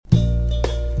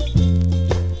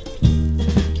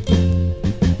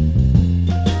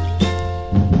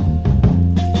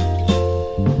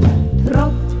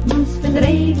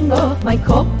mijn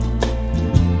kop.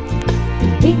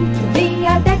 Ik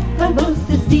via dekker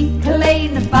moest die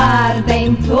kleine vaart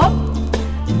een top.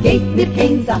 Geef mir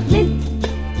geen zacht lid,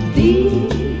 die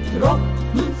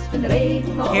droppens van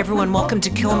regen. Hey everyone, welcome to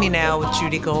Kill Me Now with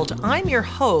Judy Gold. I'm your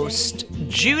host,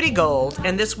 Judy Gold,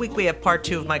 and this week we have part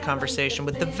 2 of my conversation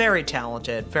with the very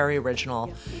talented, very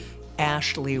original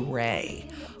Ashley Ray,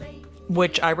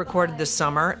 which I recorded this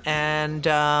summer, and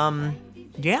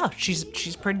yeah,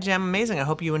 she's pretty damn amazing. I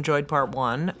hope you enjoyed part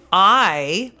 1.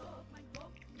 I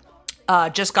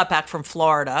just got back from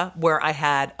Florida, where I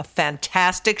had a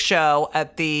fantastic show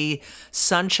at the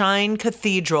Sunshine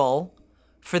Cathedral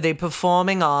for the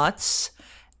Performing Arts,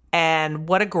 and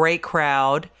what a great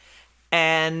crowd,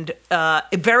 and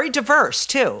very diverse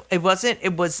too. It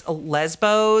was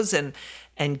lesbos and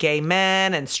gay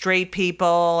men and straight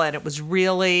people, and it was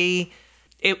really,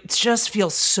 it just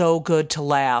feels so good to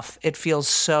laugh. It feels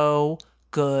so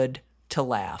good to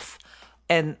laugh.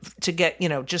 And to get,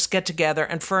 just get together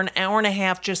and for an hour and a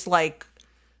half, just like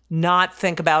not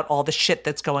think about all the shit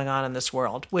that's going on in this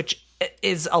world, which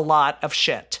is a lot of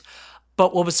shit.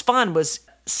 But what was fun was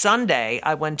Sunday,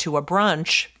 I went to a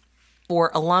brunch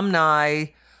for alumni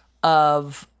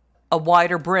of A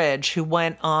Wider Bridge who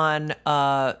went on,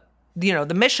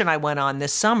 the mission I went on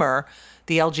this summer,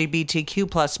 the LGBTQ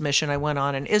plus mission I went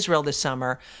on in Israel this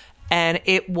summer. And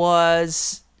it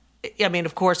was,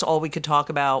 of course, all we could talk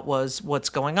about was what's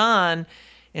going on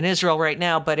in Israel right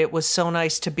now, but it was so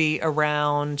nice to be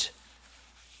around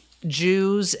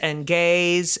Jews and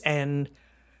gays and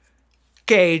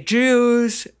gay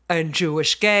Jews and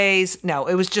Jewish gays. No,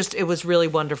 it was really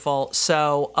wonderful.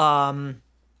 So,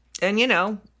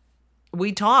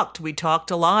 we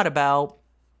talked a lot about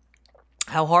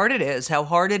how hard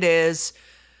it is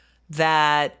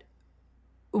that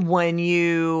when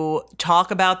you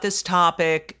talk about this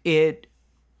topic,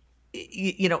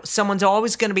 someone's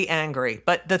always going to be angry.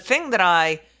 But the thing that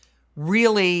I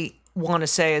really want to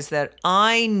say is that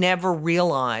I never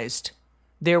realized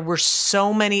there were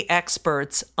so many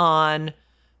experts on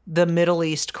the Middle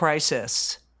East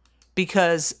crisis,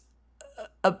 because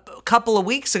a couple of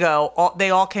weeks ago,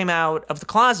 they all came out of the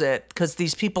closet because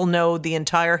these people know the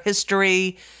entire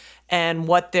history and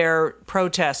what they're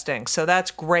protesting. So that's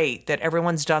great that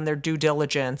everyone's done their due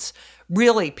diligence.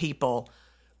 Really, people,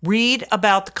 read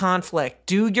about the conflict.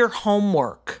 Do your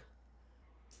homework.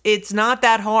 It's not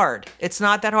that hard.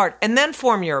 And then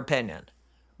form your opinion.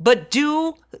 But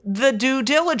do the due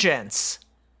diligence.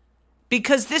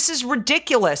 Because this is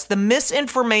ridiculous. The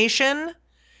misinformation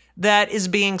that is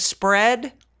being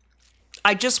spread.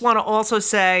 I just want to also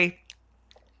say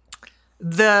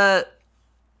the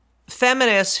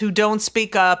feminists who don't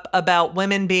speak up about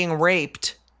women being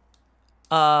raped,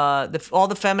 all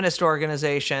the feminist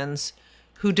organizations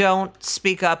who don't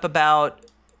speak up about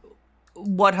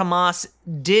what Hamas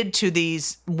did to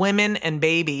these women and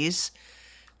babies,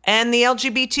 and the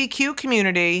LGBTQ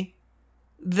community,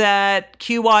 that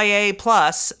QIA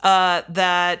plus,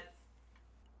 that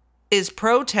is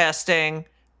protesting.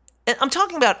 I'm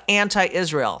talking about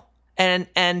anti-Israel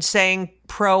and saying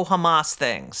pro-Hamas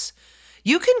things.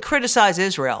 You can criticize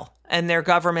Israel and their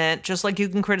government, just like you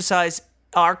can criticize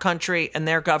our country and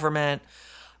their government.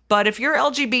 But if you're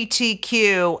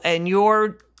LGBTQ and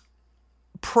you're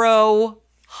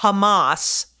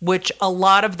pro-Hamas, which a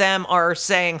lot of them are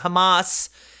saying Hamas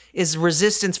is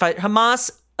resistance fight.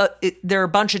 Hamas, they're a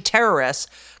bunch of terrorists.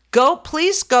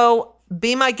 Please go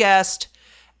be my guest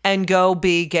and go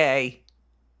be gay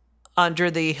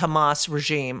under the Hamas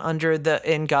regime,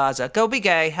 in Gaza. Go be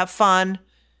gay, have fun,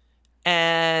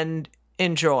 and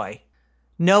enjoy.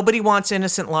 Nobody wants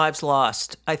innocent lives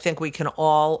lost. I think we can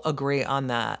all agree on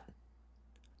that.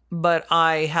 But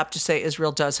I have to say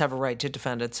Israel does have a right to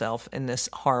defend itself in this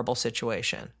horrible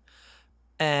situation.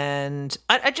 And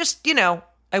I just,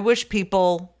 I wish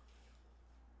people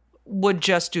would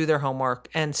just do their homework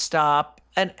and stop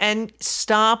and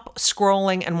stop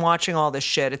scrolling and watching all this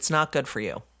shit. It's not good for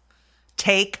you.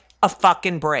 Take a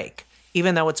fucking break,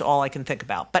 even though it's all I can think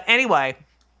about. But anyway,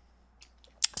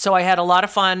 so I had a lot of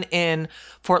fun in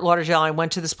Fort Lauderdale. I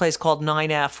went to this place called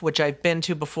 9F, which I've been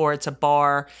to before. It's a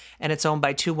bar, and it's owned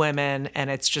by 2 women,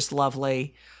 and it's just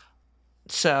lovely.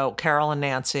 So Carol and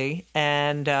Nancy.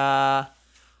 And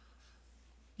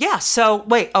so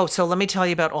let me tell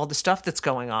you about all the stuff that's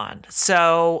going on.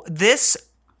 So this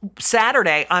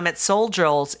Saturday, I'm at Soul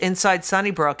Joel's inside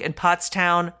Sunnybrook in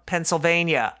Pottstown,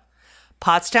 Pennsylvania.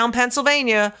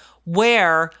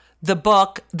 Where the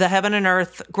book, The Heaven and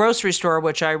Earth Grocery Store,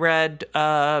 which I read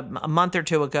a month or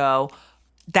 2 ago,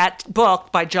 that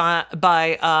book by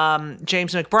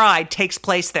James McBride takes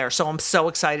place there. So I'm so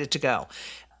excited to go.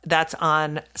 That's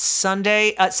on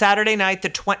Saturday night, the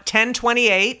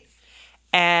 10/28.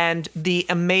 And the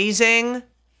amazing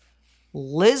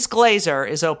Liz Glazer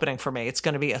is opening for me. It's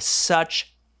going to be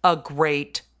such a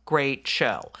great, great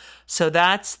show. So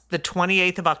that's the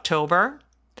 28th of October.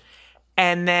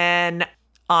 And then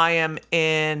I am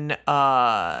in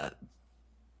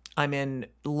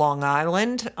Long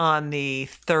Island on the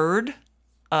 3rd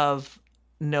of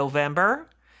November.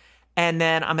 And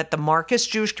then I'm at the Marcus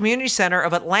Jewish Community Center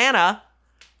of Atlanta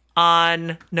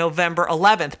on November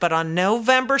 11th. But on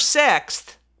November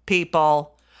 6th,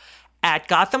 people, at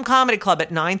Gotham Comedy Club at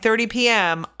 9:30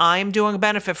 p.m., I'm doing a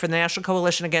benefit for the National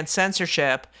Coalition Against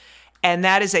Censorship. And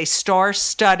that is a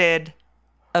star-studded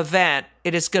event.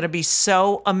 It is going to be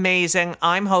so amazing.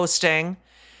 I'm hosting.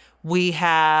 We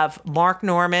have Mark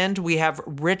Normand. We have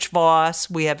Rich Voss.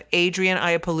 We have Adrian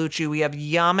Iapolucci. We have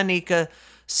Yamanika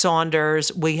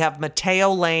Saunders. We have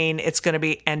Mateo Lane. It's going to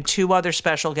be, and 2 other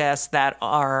special guests that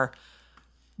are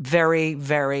very,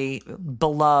 very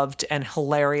beloved and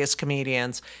hilarious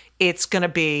comedians. It's going to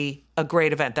be a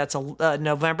great event. That's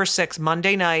November 6th,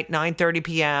 Monday night, 9:30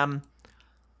 p.m.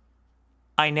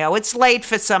 I know it's late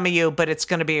for some of you, but it's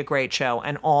going to be a great show.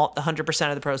 And 100%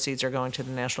 of the proceeds are going to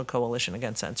the National Coalition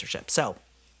Against Censorship. So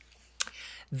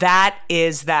that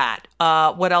is that.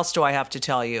 What else do I have to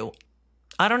tell you?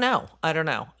 I don't know.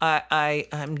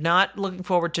 I'm not looking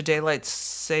forward to daylight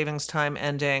savings time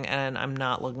ending, and I'm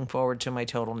not looking forward to my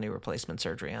total knee replacement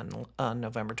surgery on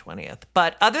November 20th.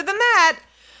 But other than that,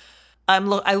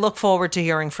 I look forward to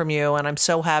hearing from you, and I'm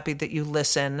so happy that you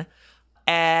listen.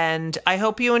 And I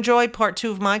hope you enjoyed part 2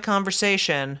 of my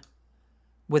conversation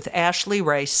with Ashley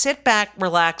Ray. Sit back,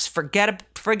 relax,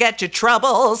 forget your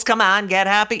troubles. Come on, get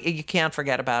happy. You can't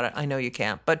forget about it. I know you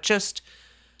can't. But just,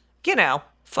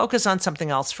 focus on something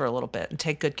else for a little bit and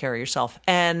take good care of yourself.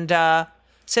 And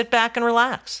sit back and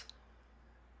relax.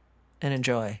 And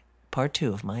enjoy part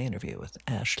 2 of my interview with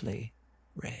Ashley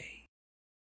Ray.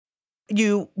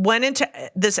 You went into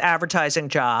this advertising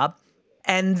job,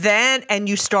 and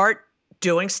you start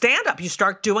doing stand-up. You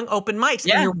start doing open mics.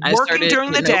 Yeah, and you're working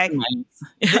during the day.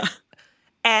 Yeah.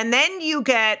 And then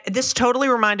this totally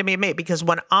reminded me of me, because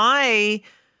when I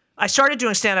started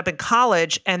doing stand-up in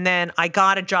college, and then I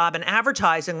got a job in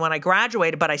advertising when I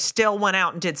graduated, but I still went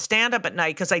out and did stand-up at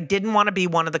night because I didn't want to be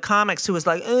one of the comics who was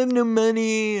like, I have no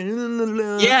money.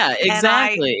 Yeah,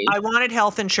 exactly. And I wanted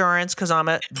health insurance because I'm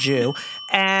a Jew.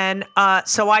 And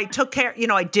so I took care,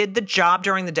 I did the job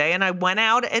during the day and I went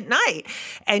out at night.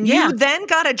 And you then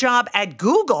got a job at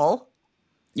Google.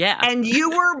 Yeah. And you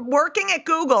were working at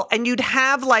Google, and you'd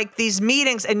have like these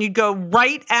meetings, and you'd go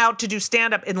right out to do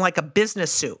stand-up in like a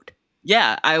business suit.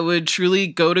 Yeah, I would truly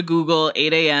go to Google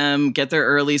 8 a.m., get there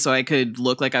early so I could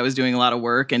look like I was doing a lot of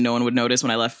work and no one would notice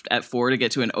when I left at 4 to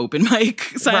get to an open mic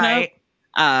sign up.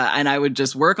 And I would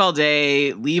just work all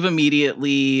day, leave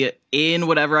immediately in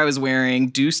whatever I was wearing,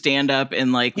 do stand up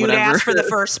in like You'd whatever. ask for the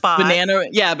first spot.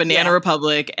 Banana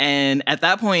Republic. And at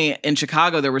that point in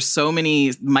Chicago, there were so many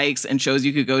mics and shows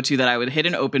you could go to that I would hit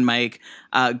an open mic,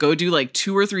 go do like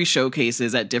 2 or 3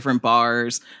 showcases at different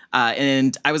bars.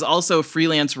 And I was also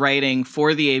freelance writing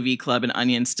for the AV Club and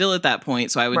Onion still at that point.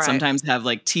 So I would sometimes have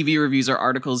like TV reviews or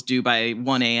articles due by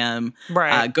 1 a.m.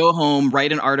 Go home,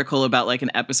 write an article about like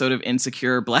an episode of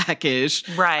Insecure Blackish.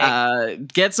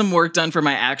 Get some work done for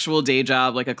my actual day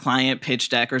job, like a client pitch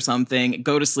deck or something.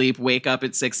 Go to sleep, wake up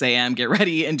at 6 a.m., get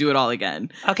ready, and do it all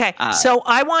again. Okay. So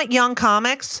I want young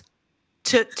comics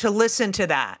to listen to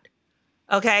that.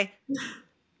 Okay.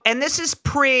 And this is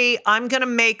I'm going to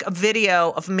make a video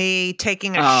of me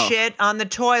taking a shit on the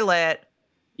toilet.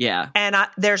 Yeah. And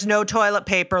there's no toilet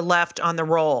paper left on the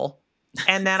roll.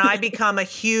 And then I become a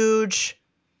huge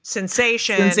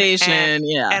sensation.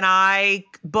 And I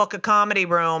book a comedy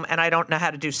room, and I don't know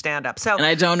how to do stand-up. And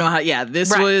I don't know how,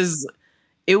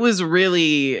 it was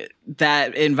really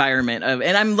that environment of,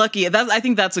 and I'm lucky. I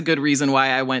think that's a good reason why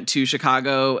I went to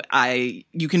Chicago.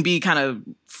 You can be kind of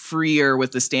freer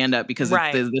with the stand-up because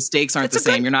the stakes aren't the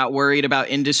same. You're not worried about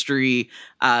industry.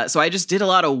 So I just did a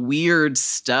lot of weird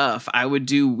stuff. I would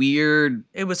do weird.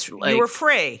 You were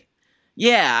free.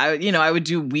 Yeah. I would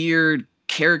do weird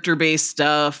character-based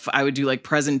stuff. I would do like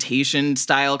presentation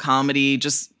style comedy,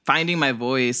 just finding my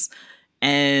voice.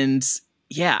 And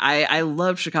yeah, I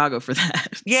love Chicago for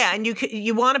that. Yeah, and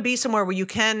you want to be somewhere where you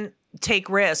can take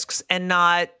risks and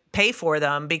not pay for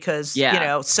them because,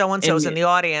 so-and-so's in the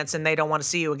audience and they don't want to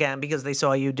see you again because they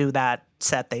saw you do that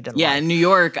set they didn't like. Yeah, in New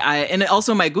York, and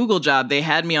also my Google job, they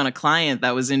had me on a client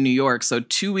that was in New York. So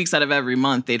 2 weeks out of every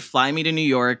month, they'd fly me to New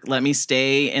York, let me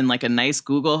stay in like a nice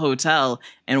Google hotel.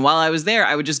 And while I was there,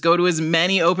 I would just go to as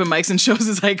many open mics and shows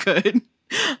as I could.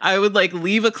 I would like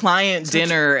leave a client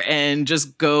dinner and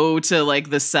just go to like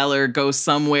the cellar, go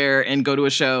somewhere and go to a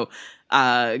show,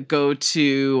 go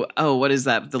to, what is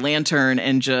that? The Lantern,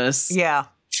 and just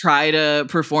try to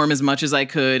perform as much as I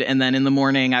could. And then in the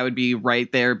morning I would be right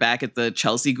there back at the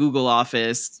Chelsea Google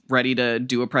office, ready to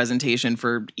do a presentation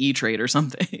for E-Trade or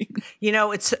something. You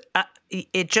know,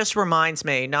 it just reminds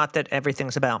me, not that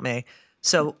everything's about me.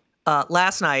 So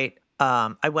last night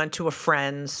I went to a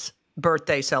friend's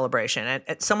birthday celebration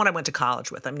and someone I went to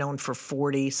college with. I'm known for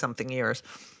 40 something years,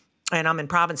 and I'm in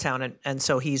Provincetown, and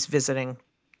so he's visiting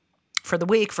for the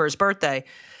week for his birthday.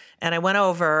 And I went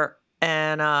over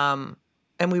and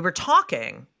we were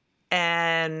talking,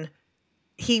 and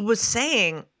he was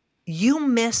saying, you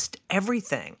missed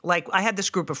everything. Like, I had this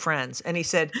group of friends, and he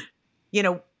said, you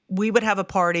know, we would have a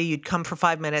party, you'd come for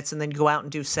 5 minutes and then go out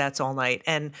and do sets all night.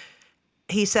 And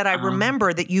he said, I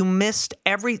remember that you missed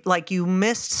you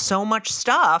missed so much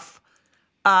stuff.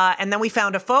 And then we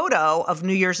found a photo of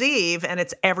New Year's Eve, and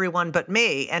it's everyone but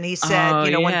me. And he said,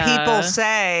 when people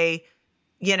say,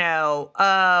 he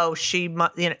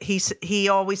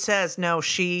always says, no,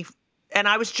 she, and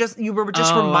I was just, you were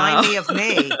just remind me of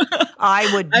me. I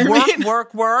would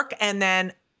work, and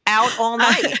then out all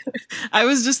night. I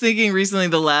was just thinking recently,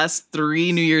 the last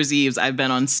 3 New Year's Eves I've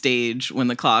been on stage when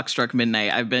the clock struck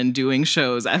midnight. I've been doing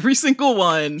shows, every single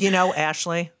one. You know,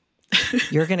 Ashley,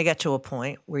 you're going to get to a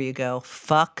point where you go,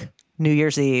 fuck New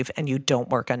Year's Eve, and you don't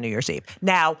work on New Year's Eve.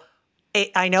 Now,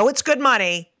 I know it's good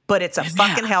money, but it's a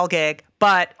fucking hell gig.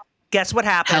 But guess what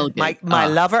happened? My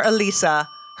lover, Elisa,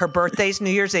 her birthday's New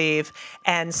Year's Eve,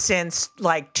 and since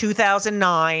like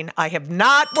 2009, I have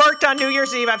not worked on New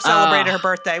Year's Eve. I've celebrated her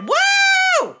birthday.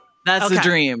 Woo! That's the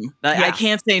dream. I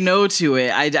can't say no to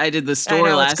it. I did the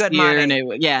store last year, money.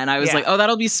 And I was like,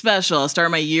 that'll be special. I'll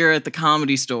start my year at the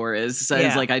Comedy Store. It's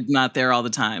like I'm not there all the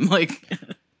time. Like,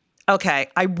 okay,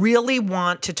 I really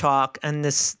want to talk in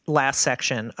this last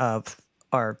section of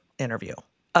our interview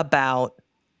about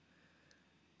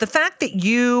the fact that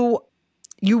you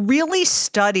really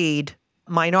studied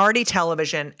minority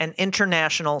television and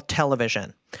international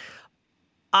television.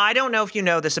 I don't know if you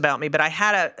know this about me, but I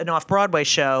had an off-Broadway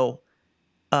show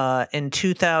in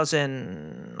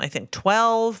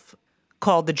 2012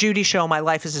 called The Judy Show, My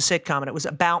Life as a Sitcom, and it was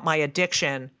about my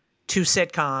addiction to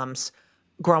sitcoms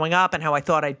growing up and how I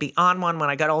thought I'd be on one when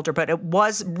I got older. But it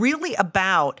was really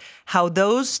about how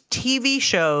those TV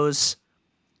shows,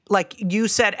 like you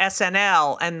said,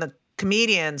 SNL and the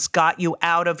comedians got you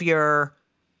out of your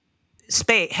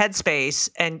headspace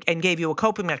and gave you a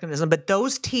coping mechanism. But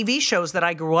those TV shows that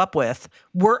I grew up with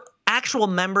were actual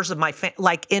members of my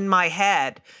like in my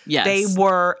head. Yes. They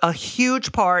were a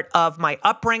huge part of my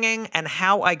upbringing and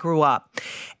how I grew up.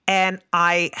 And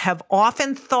I have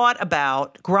often thought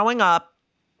about growing up.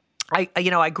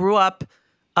 I grew up,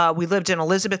 we lived in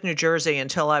Elizabeth, New Jersey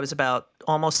until I was about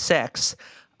almost 6.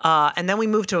 And then we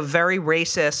moved to a very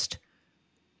racist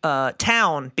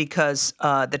town because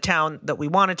the town that we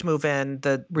wanted to move in,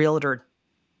 the realtor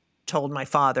told my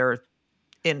father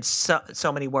in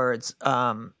so many words,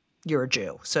 you're a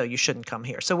Jew, so you shouldn't come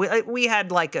here. So we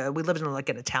had we lived in like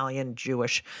an Italian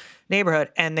Jewish neighborhood,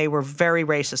 and they were very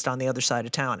racist on the other side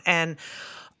of town. And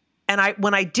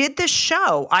when I did this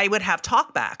show, I would have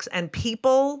talkbacks and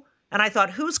people, and I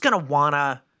thought, who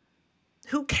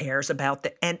cares about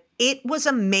that? And it was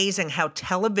amazing how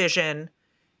television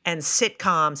and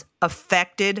sitcoms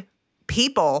affected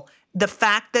people. The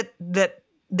fact that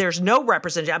there's no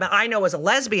representation. I mean, I know as a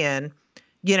lesbian,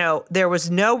 there was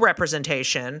no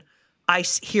representation. I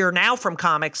hear now from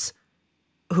comics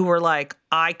who were like,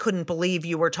 I couldn't believe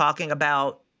you were talking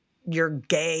about your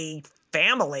gay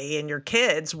family and your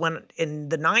kids when in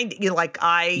the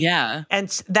 90s,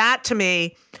 and that to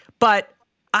me, but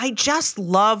I just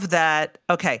love that.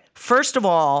 Okay. First of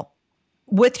all,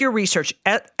 with your research,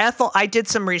 Ethel, I did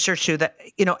some research too that,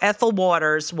 Ethel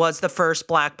Waters was the first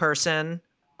Black person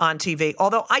on TV.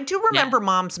 Although I do remember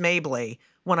Moms Mabley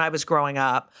when I was growing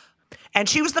up, and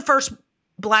she was the first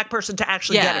Black person to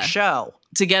actually get a show.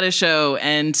 To get a show,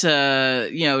 and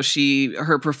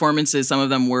her performances, some of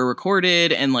them were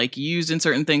recorded and like used in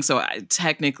certain things. So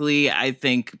technically, I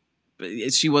think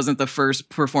she wasn't the first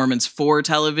performance for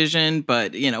television,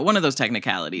 but one of those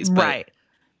technicalities. Right.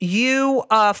 You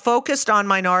focused on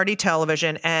minority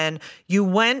television, and you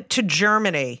went to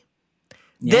Germany.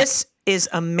 Yeah. This is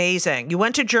amazing. You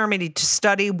went to Germany to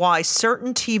study why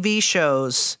certain TV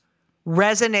shows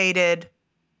resonated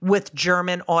with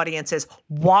German audiences.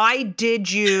 Why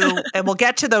did you, and we'll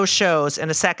get to those shows in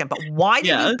a second, but why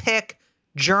did you pick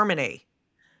Germany?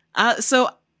 So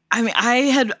I mean, I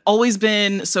had always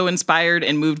been so inspired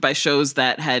and moved by shows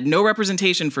that had no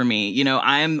representation for me. You know,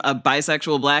 I'm a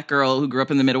bisexual Black girl who grew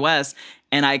up in the Midwest,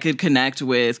 and I could connect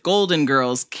with Golden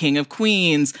Girls, King of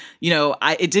Queens. You know,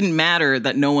 it didn't matter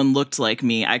that no one looked like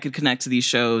me. I could connect to these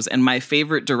shows. And my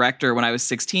favorite director when I was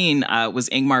 16 was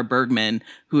Ingmar Bergman,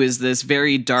 who is this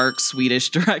very dark Swedish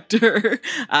director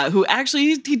who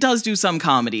actually, he does do some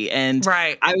comedy. And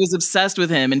Right. I was obsessed with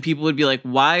him. And people would be like,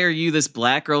 why are you, this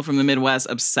Black girl from the Midwest,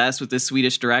 obsessed with this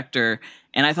Swedish director?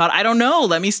 And I thought, I don't know,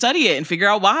 let me study it and figure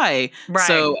out why. Right.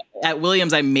 So at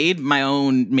Williams, I made my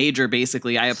own major,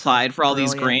 basically. I applied for all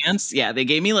these grants. Yeah, they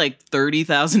gave me like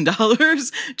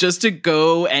 $30,000 just to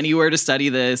go anywhere to study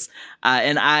this.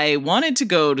 And I wanted to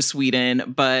go to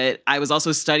Sweden, but I was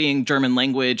also studying German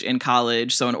language in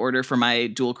college. So in order for my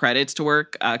dual credits to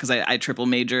work, because I triple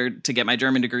majored to get my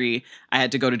German degree, I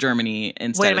had to go to Germany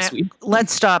instead of Sweden.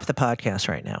 Let's stop the podcast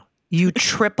right now. You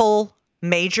triple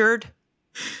majored?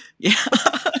 Yeah.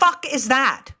 What the fuck is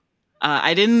that?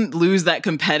 I didn't lose that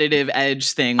competitive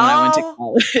edge thing when I went to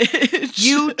college.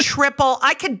 You triple.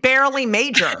 I could barely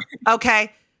major.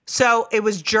 Okay. So it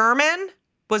was German.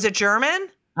 Was it German?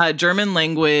 German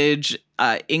language,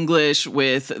 English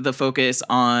with the focus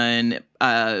on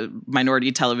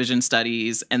minority television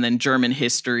studies, and then German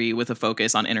history with a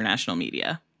focus on international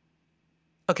media.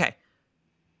 Okay.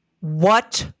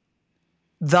 What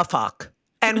the fuck?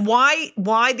 And why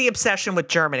the obsession with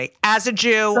Germany? As a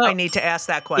Jew, I need to ask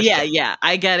that question. Yeah,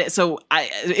 I get it. So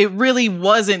it really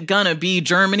wasn't gonna be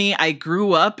Germany. I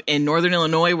grew up in Northern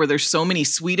Illinois where there's so many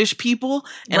Swedish people,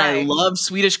 and I love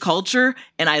Swedish culture,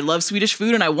 and I love Swedish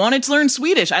food, and I wanted to learn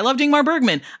Swedish. I loved Ingmar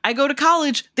Bergman. I go to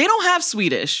college, they don't have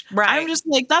Swedish. Right. I'm just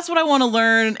like, that's what I want to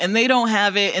learn, and they don't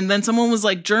have it. And then someone was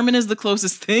like, German is the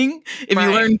closest thing. If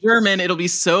you learn German, it'll be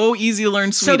so easy to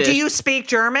learn Swedish. So do you speak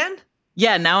German?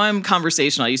 Yeah, now I'm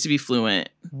conversational. I used to be fluent.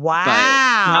 Wow. But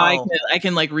now I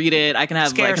can like read it. I can have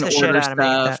Scares like the an order shit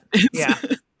out of me. Yeah.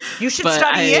 You should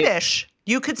study Yiddish.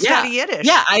 You could study Yiddish.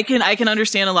 Yeah, I can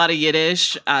understand a lot of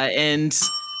Yiddish. And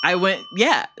I went,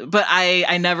 but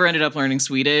I never ended up learning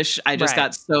Swedish. I just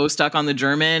got so stuck on the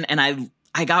German, and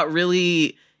I got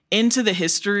really into the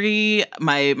history.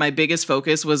 My biggest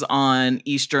focus was on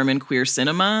East German queer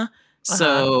cinema.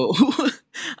 So,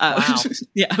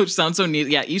 which sounds so neat.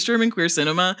 Yeah, East German queer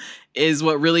cinema is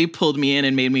what really pulled me in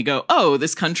and made me go, oh,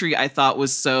 this country I thought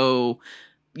was so,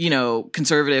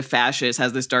 conservative, fascist,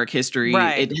 has this dark history.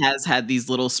 It has had these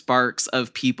little sparks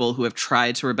of people who have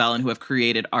tried to rebel and who have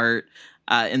created art.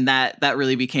 And that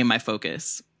really became my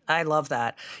focus. I love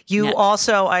that. You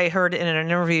also, I heard in an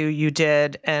interview you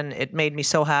did, and it made me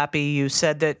so happy. You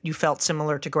said that you felt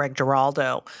similar to Greg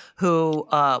Giraldo, who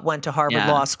went to Harvard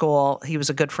Law School. He was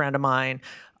a good friend of mine.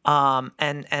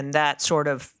 And that sort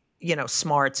of,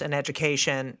 smarts and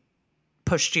education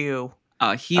pushed you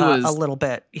he was a little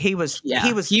bit. He was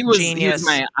genius. He was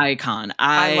my icon.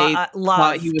 I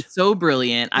thought he was so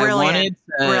brilliant. I wanted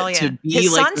to be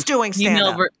his like son's doing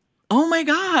stand-up. Oh my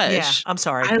gosh. Yeah, I'm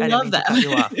sorry. I love that.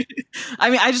 I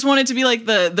mean, I just wanted to be like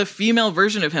the female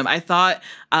version of him. I thought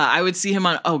I would see him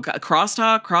on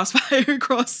Crosstalk, Crossfire,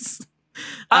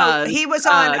 he was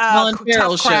on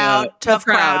Tough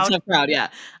Crowd. Yeah.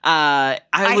 I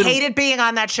hated being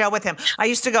on that show with him. I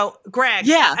used to go, Greg,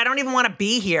 I don't even want to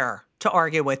be here to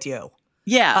argue with you.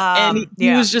 Yeah. And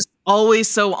he was just always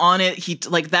so on it.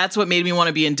 That's what made me want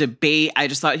to be in debate. I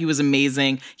just thought he was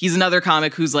amazing. He's another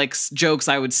comic whose jokes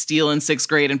I would steal in 6th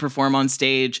grade and perform on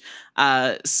stage.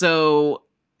 I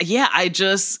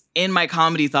just in my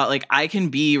comedy thought I can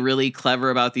be really clever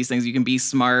about these things. You can be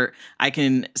smart. I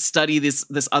can study this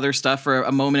other stuff for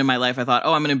a moment in my life. I thought,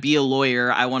 I'm going to be a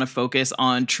lawyer. I want to focus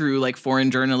on true foreign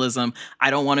journalism.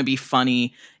 I don't want to be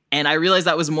funny. And I realized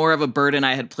that was more of a burden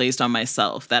I had placed on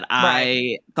myself, that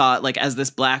I thought, as this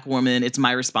Black woman, it's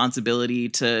my responsibility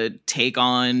to take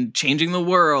on changing the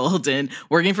world and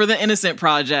working for the Innocent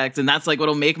Project. And that's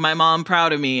what'll make my mom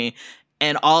proud of me.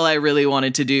 And all I really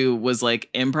wanted to do was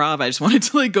improv. I just wanted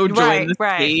to go join the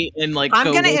state and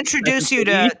I'm going to introduce you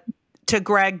to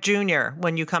Greg Jr.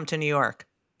 when you come to New York.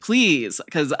 Please.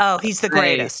 Because he's the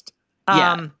greatest.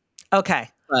 Okay.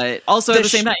 But also at the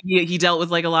same time, he dealt with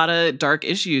a lot of dark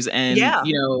issues. And,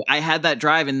 I had that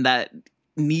drive, and that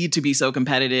need to be so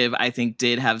competitive, I think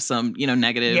did have some,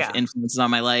 negative influences on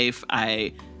my life.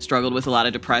 I struggled with a lot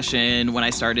of depression when I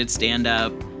started stand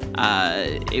up.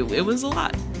 It was a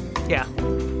lot. Yeah.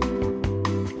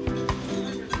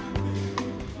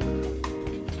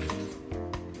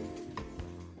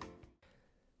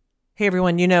 Hey,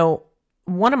 everyone,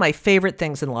 one of my favorite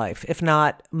things in life, if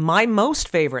not my most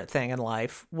favorite thing in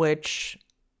life, which,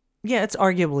 it's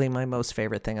arguably my most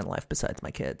favorite thing in life besides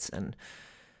my kids and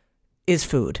is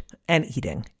food and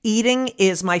eating. Eating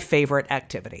is my favorite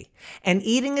activity. And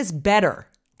eating is better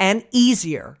and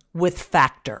easier with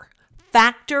Factor.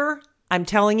 Factor, I'm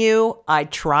telling you, I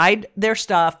tried their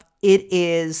stuff. It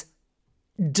is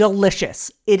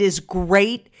delicious. It is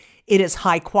great. It is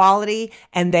high quality.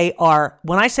 And they are,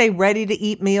 when I say ready to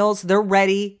eat meals, they're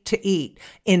ready to eat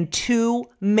in 2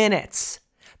 minutes.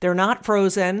 They're not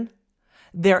frozen.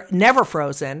 They're never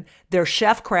frozen. They're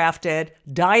chef crafted,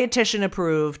 dietitian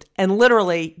approved, and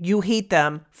literally you heat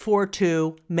them for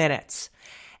 2 minutes.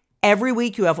 Every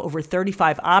week you have over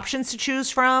 35 options to choose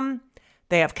from.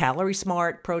 They have Calorie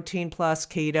Smart, Protein Plus,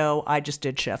 Keto. I just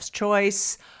did Chef's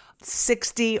Choice.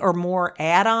 60 or more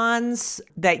add-ons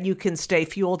that you can stay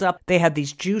fueled up. They had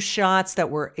these juice shots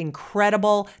that were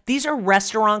incredible. These are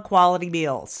restaurant quality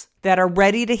meals that are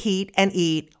ready to heat and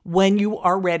eat when you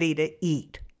are ready to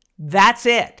eat. That's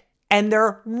it. And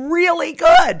they're really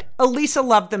good. Elisa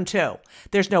loved them too.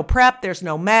 There's no prep. There's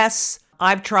no mess.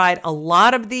 I've tried a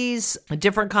lot of these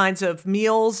different kinds of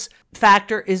meals.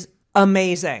 Factor is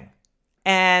amazing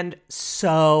and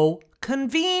so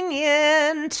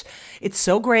convenient. It's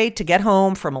so great to get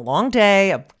home from a long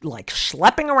day of like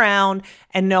schlepping around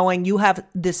and knowing you have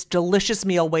this delicious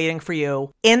meal waiting for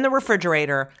you in the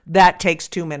refrigerator that takes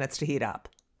 2 minutes to heat up.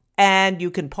 And you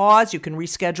can pause, you can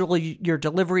reschedule your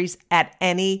deliveries at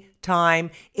any time.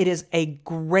 It is a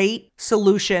great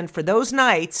solution for those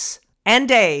nights and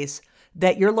days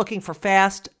that you're looking for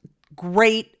fast,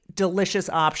 great, delicious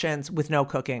options with no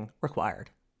cooking required.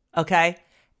 Okay?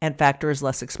 And Factor is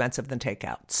less expensive than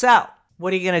takeout. So,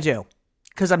 what are you going to do?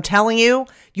 Because I'm telling you,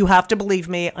 you have to believe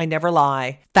me. I never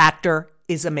lie. Factor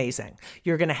is amazing.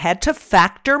 You're going to head to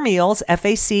Factor Meals,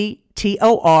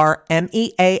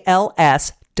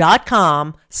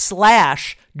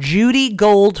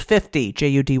 FactorMeals.com/JudyGold50,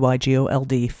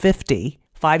 JudyGold 50,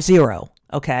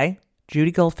 okay?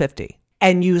 JudyGold50.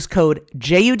 And use code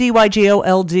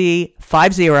JudyGold50,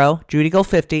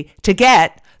 JudyGold50 to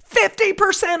get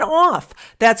 50% off.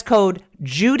 That's code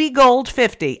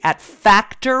JudyGold50 at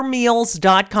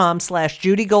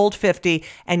factormeals.com/JudyGold50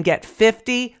 and get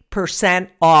 50%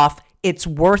 off. It's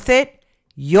worth it.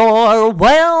 You're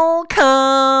welcome.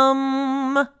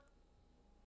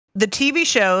 The TV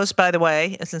shows, by the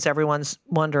way, since everyone's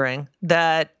wondering,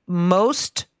 that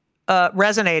most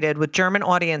resonated with German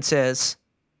audiences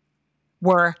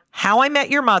were How I Met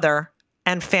Your Mother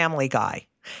and Family Guy.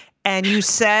 And you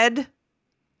said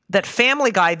that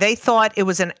Family Guy, they thought it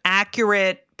was an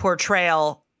accurate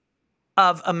portrayal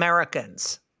of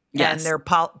Americans. Yes. And their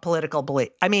political belief.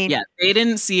 I mean, yeah, they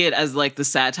didn't see it as like the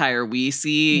satire we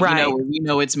see. Right. You know, we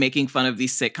know it's making fun of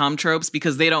these sitcom tropes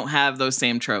because they don't have those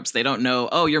same tropes. They don't know,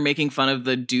 oh, you're making fun of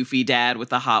the doofy dad with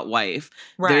the hot wife.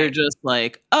 Right. They're just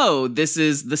like, oh, this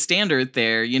is the standard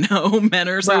there. You know, men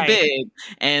are so big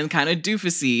and kind of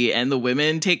doofusy, and the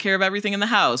women take care of everything in the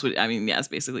house. I mean, yeah, it's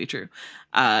basically true.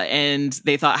 And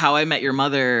they thought How I Met Your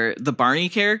Mother, the Barney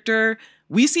character,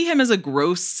 we see him as a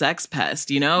gross sex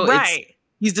pest. You know,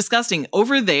 he's disgusting.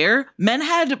 Over there, men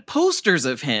had posters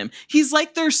of him. He's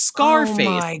like their Scarface.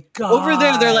 Oh my God. Over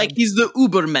there, they're like, he's the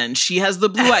Ubermensch. He has the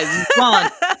blue eyes. He's blonde.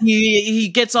 he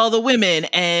gets all the women.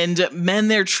 And men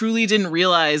there truly didn't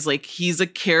realize, like, he's a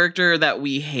character that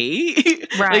we hate.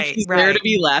 Right, like, he's there to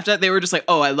be laughed at. They were just like,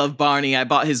 oh, I love Barney. I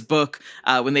bought his book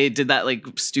when they did that, like,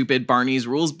 stupid Barney's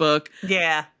Rules book.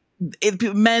 Yeah.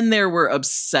 Men there were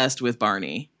obsessed with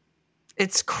Barney.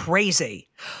 It's crazy.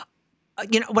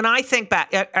 You know, when I think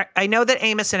back, I know that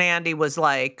Amos and Andy was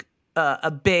like a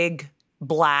big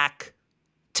black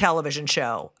television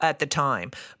show at the time.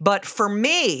 But for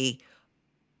me,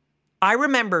 I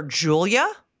remember Julia.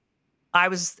 I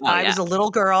was a little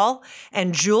girl,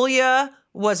 and Julia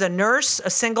was a nurse,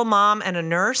 a single mom and a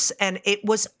nurse. And it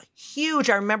was huge.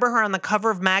 I remember her on the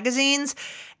cover of magazines,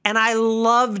 and I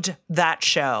loved that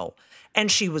show.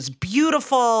 And she was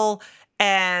beautiful.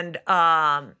 And,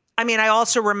 I mean, I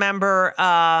also remember,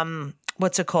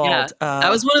 what's it called? Yeah,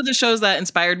 that was one of the shows that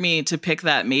inspired me to pick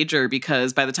that major,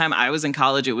 because by the time I was in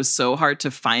college, it was so hard to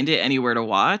find it anywhere to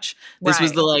watch. This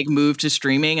was the like move to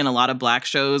streaming, and a lot of black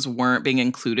shows weren't being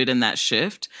included in that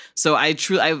shift. So I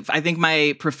think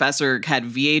my professor had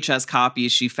VHS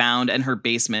copies she found in her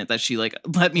basement that she like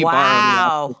let me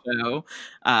borrow the show.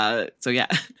 So yeah.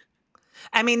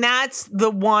 I mean, that's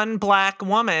the one black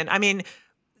woman. I mean,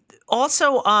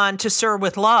 also on To Sir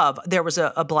with Love, there was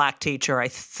a black teacher, I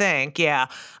think. Yeah.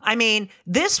 I mean,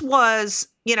 this was,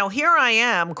 you know, here I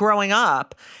am growing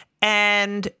up,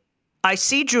 and I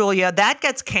see Julia. That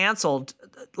gets canceled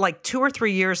like 2 or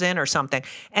 3 years in or something.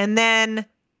 And then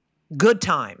Good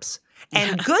Times.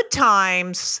 And Good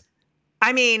Times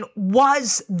I mean,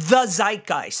 was the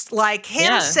zeitgeist. Like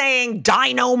him saying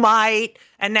dynamite,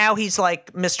 and now he's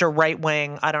like Mr. Right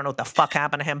Wing. I don't know what the fuck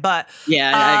happened to him, but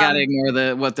I gotta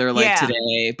ignore what they're like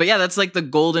today. But yeah, that's like the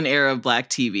golden era of black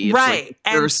TV. It's right. Like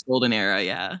the first golden era,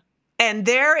 yeah. And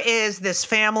there is this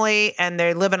family, and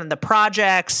they're living in the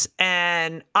projects,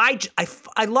 and I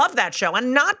love that show,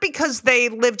 and not because they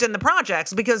lived in the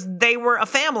projects, because they were a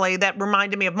family that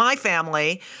reminded me of my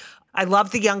family. I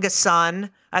love the youngest son.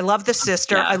 I love the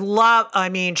sister. Yeah. I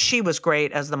mean, she was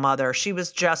great as the mother. She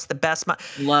was just the best.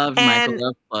 Loved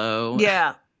Michael Ruffalo.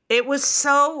 Yeah, it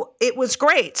was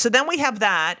great. So then we have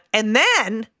that, and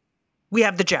then we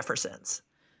have the Jeffersons,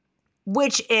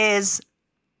 which is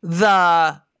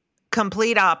the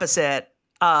complete opposite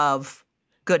of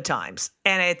Good Times.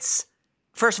 And it's,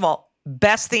 first of all,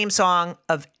 best theme song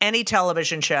of any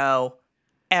television show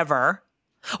ever.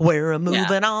 We're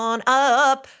moving on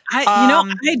up.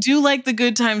 I do like the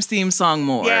Good Times theme song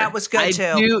more. Yeah, it was good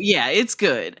too. Yeah, it's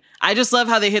good. I just love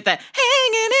how they hit that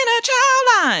hanging in a child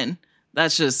line.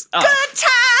 That's just Good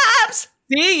Times.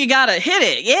 See, you gotta hit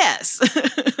it. Yes. Good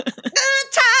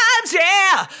times,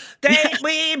 yeah.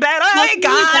 We better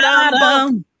got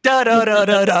them. Da da da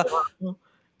da da.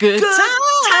 Good times.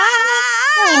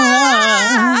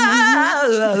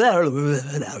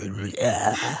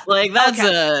 Like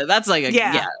that's like a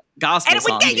gospel song. And it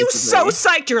would get you so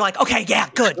psyched. You're like, okay, yeah,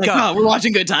 good, like, go. Oh, we're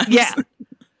watching Good Times. Yeah.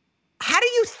 How do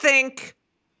you think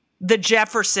the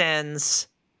Jeffersons?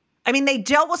 I mean, they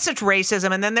dealt with such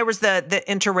racism, and then there was the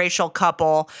interracial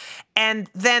couple, and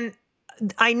then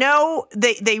I know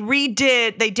they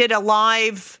did a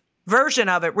live version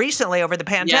of it recently over the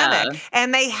pandemic,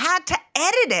 and they had to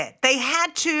edit it. They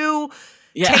had to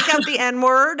take out the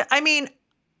N-word. I mean,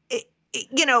 it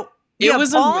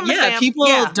was people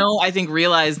don't, I think,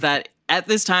 realize that at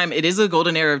this time, it is a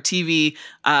golden era of TV,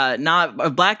 not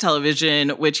of black television,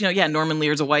 which, Norman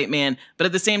Lear's a white man. But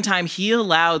at the same time, he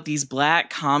allowed these black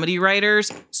comedy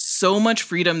writers so much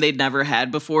freedom they'd never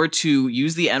had before to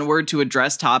use the N-word to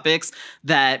address topics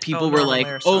that people were like,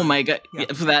 oh my God,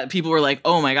 that people were like,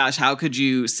 oh my gosh, how could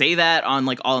you say that on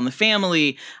like All in the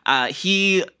Family?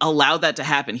 He allowed that to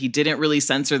happen. He didn't really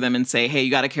censor them and say, hey, you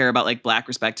got to care about like black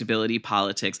respectability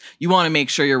politics. You want to make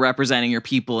sure you're representing your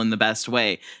people in the best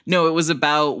way. No, it was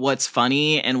about what's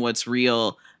funny and what's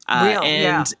real.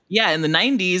 In the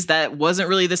 90s, that wasn't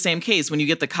really the same case. When you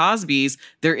get the Cosbys,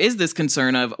 there is this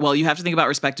concern of, well, you have to think about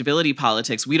respectability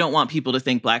politics. We don't want people to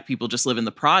think black people just live in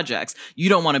the projects. You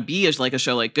don't want to be like a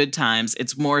show like Good Times.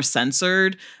 It's more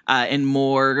censored and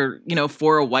more,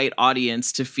 for a white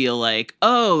audience to feel like,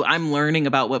 oh, I'm learning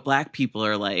about what black people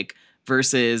are like,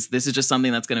 versus this is just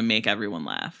something that's going to make everyone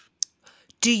laugh.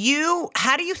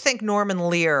 How do you think Norman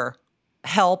Lear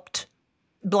helped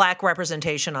black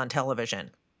representation on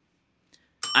television?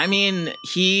 I mean,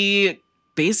 he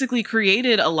basically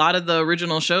created a lot of the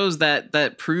original shows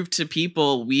that proved to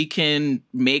people we can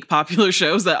make popular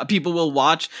shows, that people will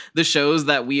watch the shows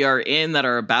that we are in, that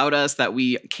are about us, that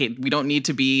we don't need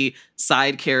to be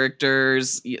side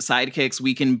characters, sidekicks.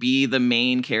 We can be the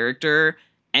main character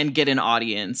and get an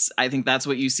audience. I think that's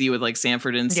what you see with like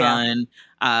Sanford and Son,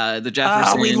 the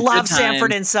Jeffersons. Oh, we love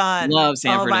Sanford and Son. Love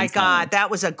Sanford and Son. Oh my God, that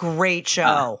was a great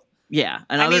show.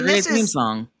 Another great theme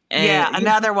song. And,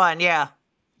 another one, Yeah,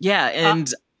 and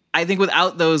I think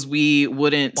without those, we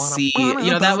wouldn't see,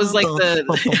 that was like the...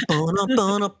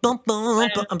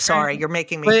 I'm sorry, you're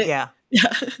making me,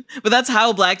 But that's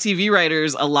how black TV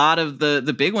writers, a lot of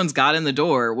the big ones got in the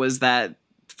door, was that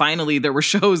finally there were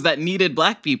shows that needed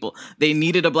black people. They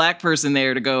needed a black person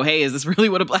there to go, hey, is this really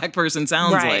what a black person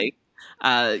sounds like?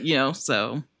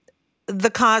 So. The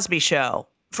Cosby Show.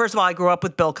 First of all, I grew up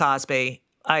with Bill Cosby.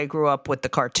 I grew up with the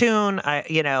cartoon.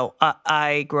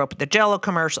 I grew up with the Jell-O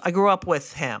commercial. I grew up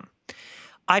with him.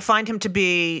 I find him to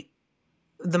be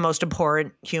the most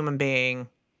abhorrent human being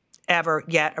ever,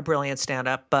 yet a brilliant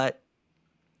stand-up, but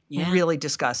really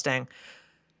disgusting.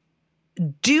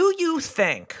 Do you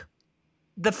think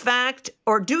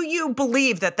do you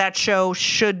believe that show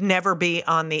should never be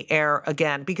on the air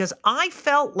again? Because I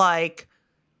felt like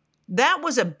that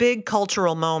was a big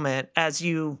cultural moment, as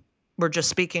you were just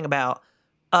speaking about.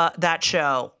 That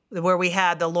show where we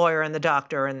had the lawyer and the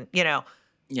doctor and,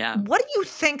 what do you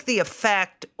think the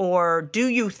effect, or do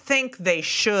you think they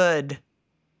should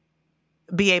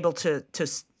be able to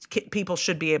people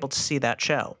should be able to see that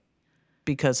show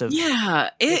because of,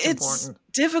 it's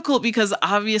difficult because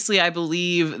obviously I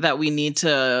believe that we need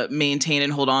to maintain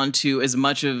and hold on to as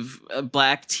much of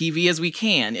black TV as we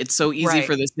can. It's so easy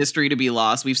for this history to be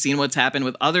lost. We've seen what's happened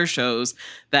with other shows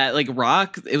that, like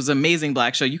Rock, it was an amazing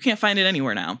black show. You can't find it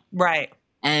anywhere now. Right.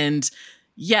 And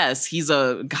yes,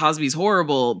 Cosby's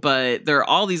horrible, but there are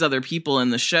all these other people in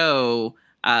the show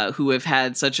who have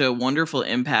had such a wonderful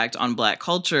impact on Black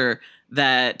culture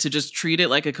that to just treat it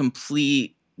like a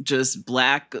complete just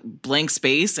blank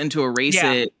space and to erase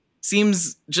it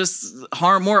seems just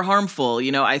more harmful.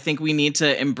 You know, I think we need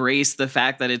to embrace the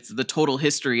fact that it's the total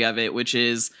history of it, which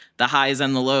is the highs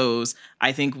and the lows.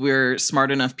 I think we're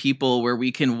smart enough people where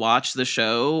we can watch the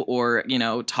show or, you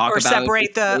know, talk about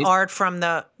separate the art from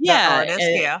the artist.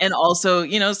 And also,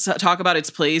 you know, talk about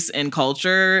its place in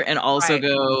culture and also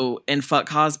go and fuck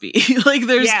Cosby. Like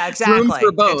there's room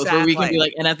for both where we can be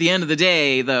like, and at the end of the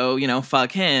day though, you know,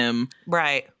 fuck him.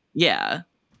 Right. Yeah.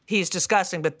 He's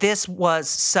disgusting, but this was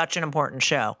such an important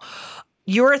show.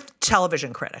 You're a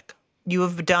television critic. You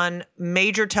have done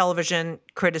major television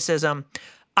criticism.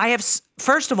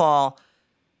 First of all,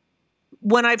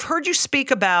 when I've heard you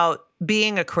speak about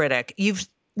being a critic,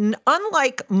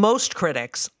 unlike most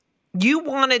critics, you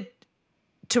wanted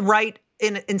to write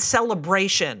in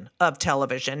celebration of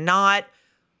television, not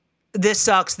this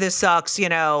sucks, you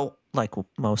know, like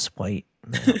most white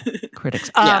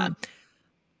critics.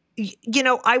 You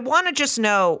know, I want to just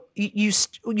know, you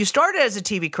started as a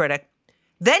TV critic,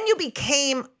 then you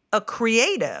became a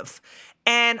creative.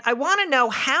 And I want to know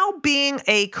how being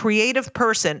a creative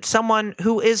person, someone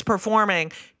who is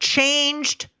performing,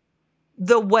 changed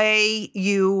the way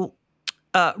you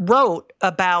wrote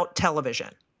about television.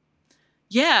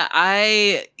 Yeah,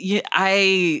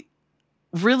 I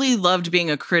really loved being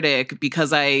a critic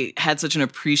because I had such an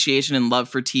appreciation and love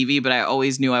for TV, but I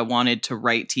always knew I wanted to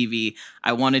write TV.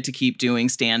 I wanted to keep doing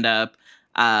stand-up.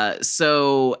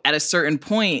 So at a certain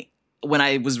point, when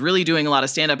I was really doing a lot of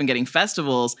stand-up and getting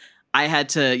festivals, I had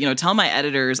to, you know, tell my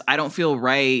editors, I don't feel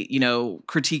right, you know,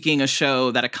 critiquing a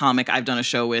show that a comic I've done a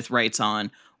show with writes on.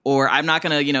 Or I'm not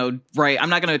going to, you know, I'm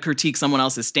not going to critique someone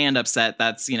else's stand-up set.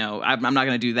 That's, you know, I'm not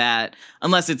going to do that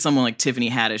unless it's someone like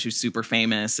Tiffany Haddish, who's super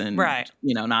famous and,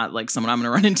 you know, not like someone I'm going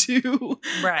to run into.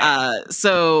 Right.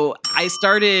 So I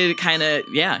started kind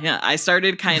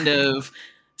of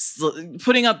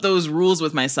putting up those rules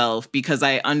with myself because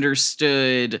I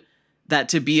understood that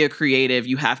to be a creative,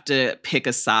 you have to pick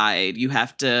a side. You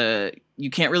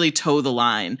can't really toe the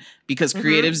line because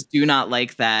creatives do not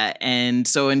like that. And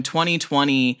so in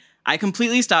 2020, I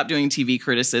completely stopped doing TV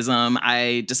criticism.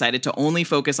 I decided to only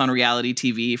focus on reality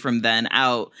TV from then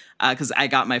out because I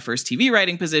got my first TV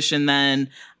writing position then.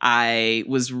 I'd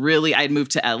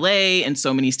moved to LA and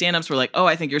so many stand-ups were like, oh,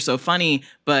 I think you're so funny.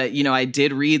 But, you know, I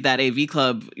did read that AV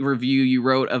Club review you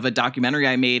wrote of a documentary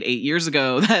I made 8 years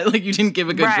ago that like you didn't give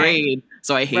a good grade.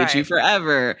 So I hate you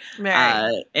forever.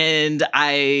 And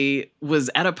I was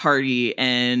at a party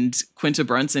and Quinta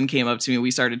Brunson came up to me.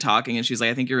 We started talking and she's like,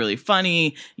 I think you're really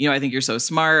funny. You know, I think you're so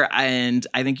smart and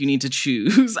I think you need to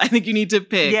choose. I think you need to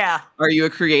pick. Yeah. Are you a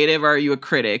creative or are you a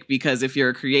critic? Because if you're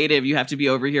a creative, you have to be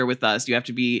over here with us. You have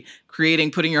to be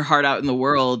creating, putting your heart out in the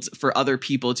world for other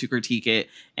people to critique it.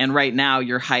 And right now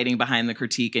you're hiding behind the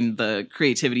critique and the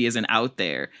creativity isn't out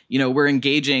there. You know, we're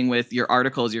engaging with your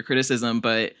articles, your criticism,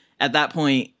 but at that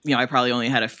point, you know, I probably only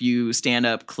had a few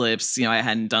stand-up clips. You know, I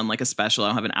hadn't done like a special. I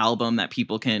don't have an album that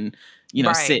people can, you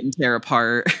know, sit and tear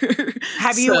apart.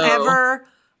 Have you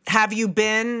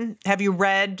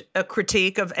read a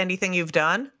critique of anything you've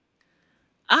done?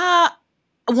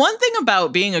 One thing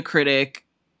about being a critic,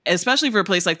 especially for a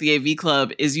place like the AV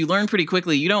Club, is you learn pretty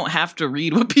quickly. You don't have to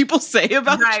read what people say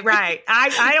about you. Right.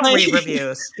 I don't read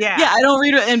reviews. Yeah, I don't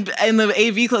read it. And the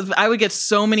AV Club, I would get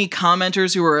so many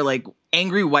commenters who were like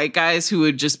angry white guys who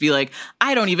would just be like,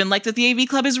 I don't even like that the AV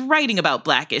Club is writing about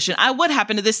Blackish. And what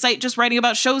happened to this site just writing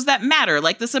about shows that matter,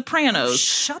 like The Sopranos?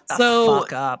 Shut the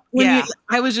fuck up.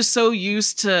 I was just so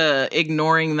used to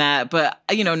ignoring that. But,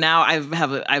 you know, now I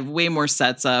have way more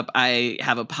sets up. I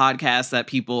have a podcast that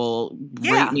people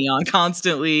rate me on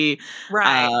constantly.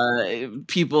 Right.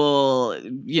 People,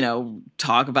 you know,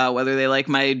 talk about whether they like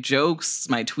my jokes,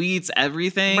 my tweets,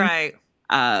 everything. Right.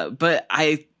 But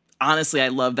honestly, I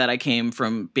love that I came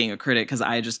from being a critic because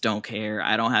I just don't care.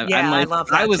 I don't have. Yeah, I love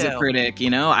that I was too. a critic,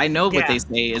 you know. I know what they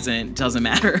say doesn't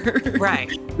matter. Right.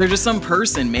 They're just some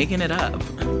person making it up.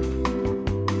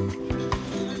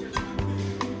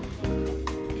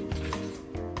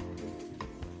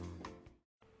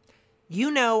 You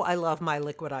know I love my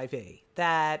Liquid IV,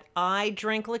 that I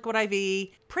drink Liquid IV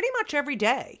pretty much every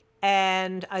day.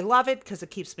 And I love it because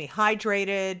it keeps me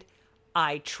hydrated.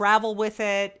 I travel with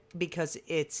it because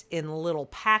it's in little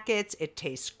packets. It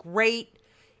tastes great.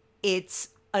 It's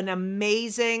an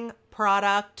amazing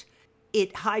product.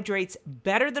 It hydrates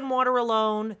better than water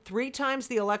alone, 3 times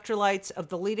the electrolytes of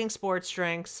the leading sports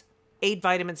drinks, 8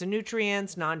 vitamins and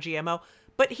nutrients, non-GMO.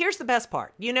 But here's the best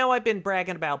part. You know, I've been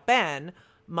bragging about Ben,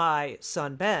 my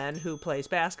son Ben, who plays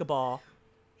basketball.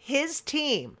 His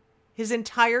team, his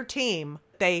entire team,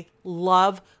 they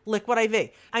love Liquid IV.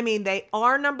 I mean, they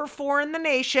are number 4 in the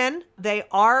nation. They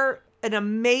are an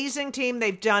amazing team.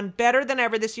 They've done better than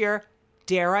ever this year.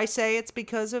 Dare I say it's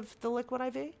because of the Liquid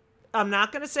IV? I'm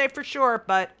not going to say for sure,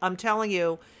 but I'm telling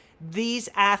you, these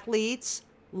athletes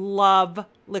love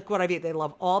Liquid IV. They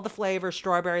love all the flavors,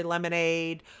 strawberry,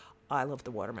 lemonade. I love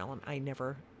the watermelon. I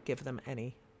never give them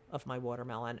any of my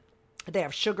watermelon. They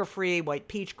have sugar-free, white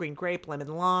peach, green grape, lemon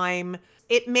lime.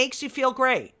 It makes you feel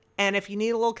great. And if you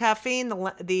need a little caffeine,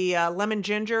 the lemon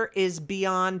ginger is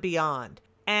beyond.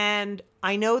 And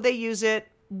I know they use it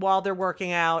while they're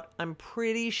working out. I'm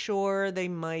pretty sure they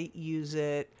might use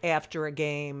it after a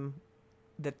game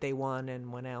that they won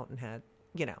and went out and had,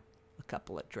 you know, a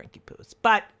couple of drinky poos.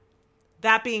 But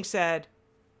that being said,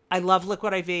 I love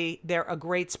Liquid IV. They're a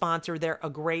great sponsor. They're a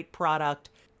great product.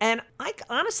 And I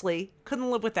honestly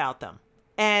couldn't live without them.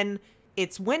 And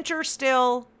it's winter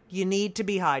still. You need to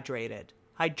be hydrated.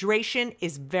 Hydration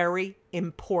is very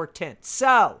important.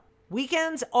 So,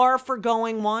 weekends are for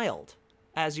going wild,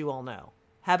 as you all know.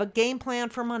 Have a game plan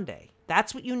for Monday.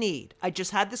 That's what you need. I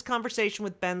just had this conversation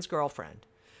with Ben's girlfriend.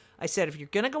 I said, if you're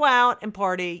going to go out and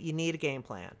party, you need a game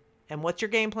plan. And what's your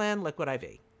game plan? Liquid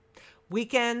IV.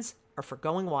 Weekends are for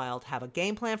going wild. Have a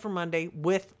game plan for Monday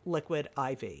with Liquid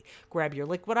IV. Grab your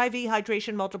Liquid IV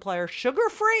Hydration Multiplier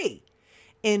sugar-free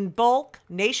in bulk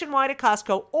nationwide at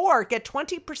Costco, or get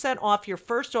 20% off your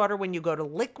first order when you go to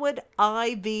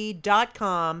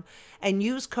liquidiv.com and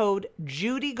use code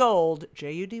JudyGold,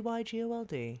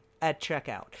 JUDYGOLD, at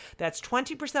checkout. That's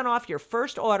 20% off your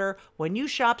first order when you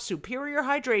shop Superior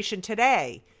Hydration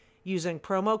today using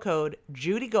promo code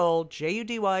JudyGold,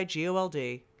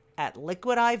 JUDYGOLD, at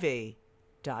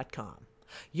liquidiv.com.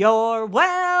 You're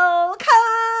welcome.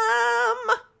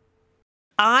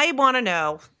 I want to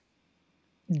know,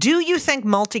 do you think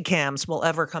multicams will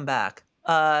ever come back?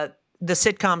 The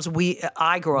sitcoms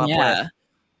I grew up with.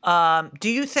 Do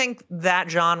you think that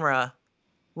genre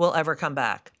will ever come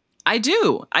back? I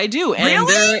do. And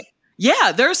really?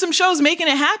 There are some shows making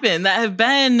it happen that have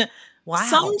been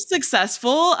some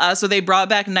successful. So they brought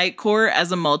back Night Court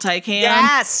as a multicam.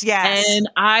 Yes. And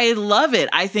I love it.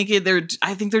 I think they're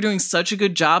doing such a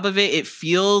good job of it. It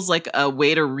feels like a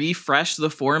way to refresh the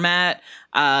format.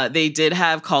 They did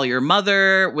have Call Your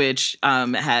Mother, which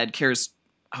had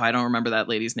I don't remember that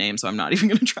lady's name, so I'm not even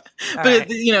going to try. But,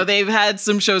 you know, they've had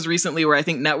some shows recently where I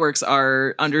think networks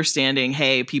are understanding,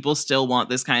 hey, people still want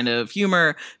this kind of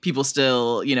humor. People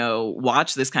still, you know,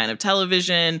 watch this kind of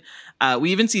television.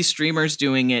 We even see streamers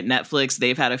doing it. Netflix,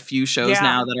 they've had a few shows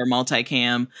now that are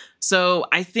multicam. So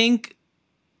I think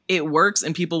it works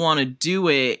and people want to do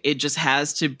it. It just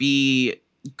has to be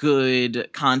good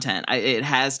content. It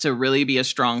has to really be a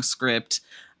strong script.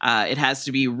 It has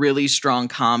to be really strong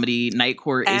comedy. Night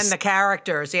Court and the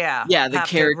characters, the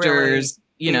characters,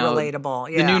 really, you know, relatable.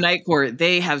 Yeah. The new Night Court,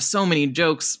 they have so many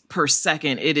jokes per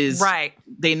second. It is right.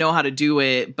 They know how to do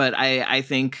it, but I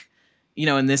think, you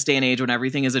know, in this day and age when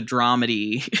everything is a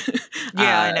dramedy,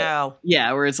 I know,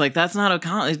 where it's like that's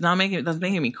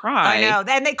making me cry. I know,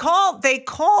 and they call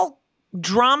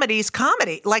dramedies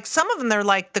comedy. Like some of them, they're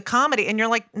like the comedy, and you're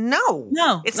like, no,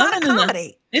 it's not a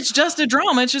comedy. It's just a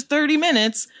drama. It's just 30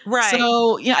 minutes. Right.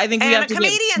 So, yeah, I think we have to get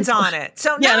comedians on it.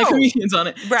 So, no. Yeah, and a comedian's on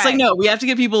it. Right. It's like, no, we have to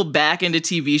get people back into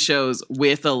TV shows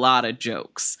with a lot of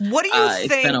jokes. What do you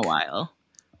think? It's been a while.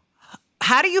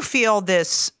 How do you feel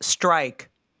this strike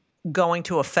going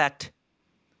to affect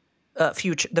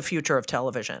the future of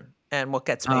television and what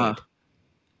gets made?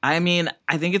 I mean,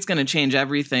 I think it's going to change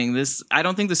everything. I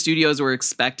don't think the studios were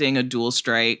expecting a dual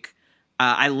strike.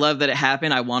 I love that it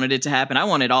happened. I wanted it to happen. I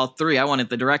wanted all three. I wanted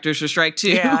the directors to strike too.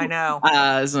 Yeah, I know.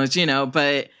 So much, you know,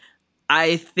 but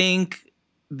I think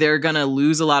they're going to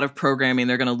lose a lot of programming.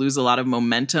 They're going to lose a lot of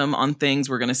momentum on things.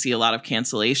 We're going to see a lot of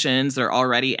cancellations. They're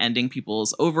already ending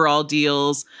people's overall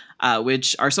deals,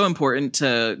 which are so important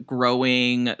to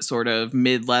growing sort of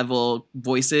mid-level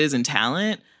voices and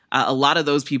talent. A lot of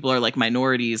those people are like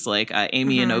minorities, like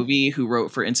Amy Inoue, who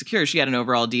wrote for Insecure. She had an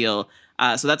overall deal.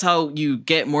 So that's how you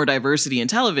get more diversity in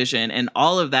television. And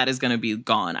all of that is going to be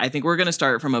gone. I think we're going to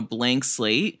start from a blank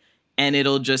slate, and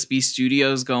it'll just be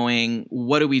studios going,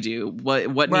 what do we do?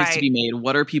 What needs to be made?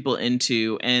 What are people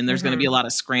into? And there's going to be a lot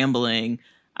of scrambling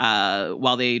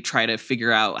while they try to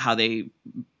figure out how they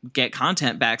get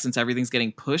content back, since everything's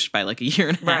getting pushed by like a year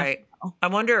and a half. Right. I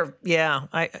wonder,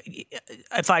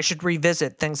 if I should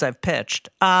revisit things I've pitched,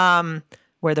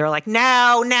 where they're like,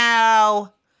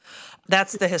 no.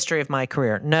 That's the history of my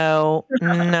career. No,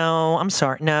 I'm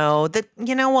sorry. No,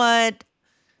 you know what?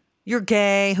 You're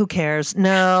gay. Who cares?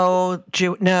 No,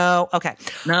 no. Okay.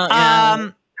 No,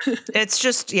 yeah. It's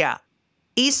just, yeah.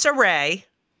 Issa Rae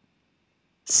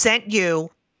sent you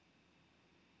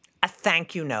a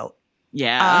thank you note.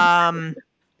 Yeah.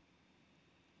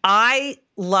 I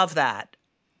love that.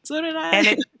 So did I.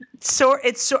 And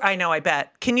I know, I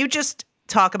bet. Can you just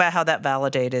talk about how that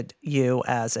validated you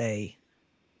as a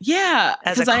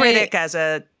critic, as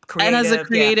a creative? And as a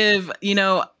creative,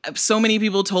 so many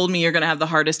people told me you're going to have the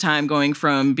hardest time going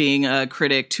from being a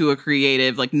critic to a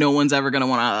creative. Like, no one's ever going to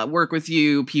want to work with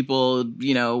you. People,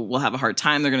 will have a hard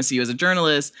time. They're going to see you as a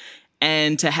journalist.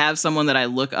 And to have someone that I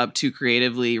look up to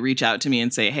creatively reach out to me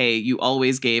and say, hey, you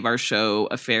always gave our show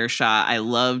a fair shot. I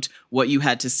loved what you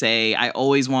had to say. I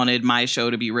always wanted my show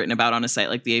to be written about on a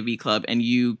site like the AV Club, and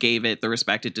you gave it the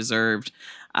respect it deserved.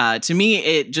 To me,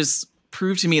 it just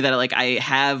proved to me that I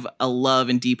have a love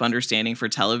and deep understanding for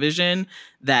television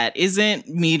that isn't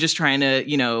me just trying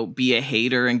to, be a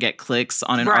hater and get clicks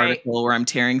on an article where I'm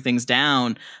tearing things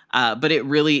down. But it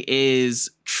really is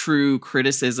true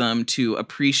criticism to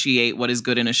appreciate what is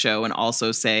good in a show and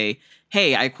also say,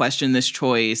 hey, I question this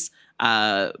choice.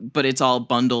 But it's all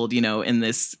bundled, in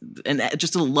this, and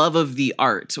just a love of the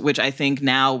art, which I think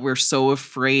now we're so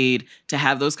afraid to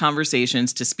have those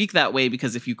conversations, to speak that way,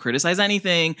 because if you criticize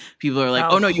anything, people are like,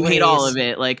 oh no, you hate all of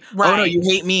it. Like, oh no, you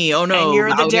hate me. Oh no, and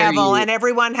you're the devil. And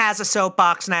everyone has a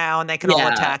soapbox now and they can all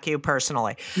attack you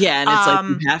personally. Yeah. And it's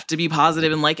like, you have to be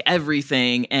positive and like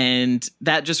everything. And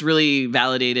that just really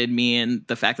validated me and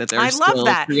the fact that there's still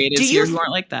creatives here who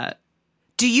aren't like that.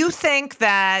 Do you think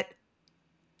that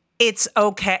it's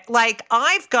okay? Like,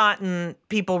 I've gotten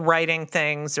people writing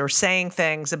things or saying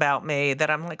things about me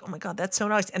that I'm like, oh my God, that's so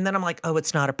nice. And then I'm like, oh,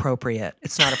 it's not appropriate.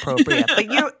 It's not appropriate. But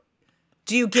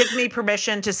do you give me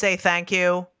permission to say thank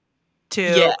you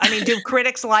to, I mean, do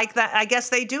critics like that? I guess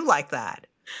they do like that.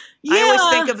 Yeah. I always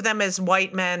think of them as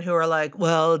white men who are like,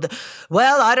 well,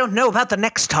 I don't know about the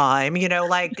next time,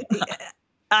 like,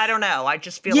 I don't know. I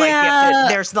just feel like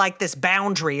there's like this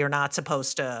boundary you're not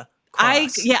supposed to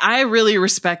cross. I really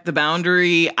respect the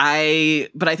boundary.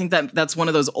 But I think that's one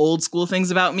of those old school things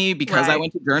about me, because I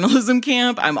went to journalism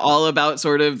camp. I'm all about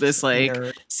sort of this like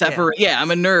separate. Yeah,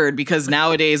 I'm a nerd, because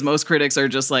nowadays most critics are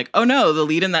just like, oh no, the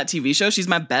lead in that TV show, she's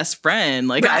my best friend.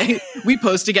 Like we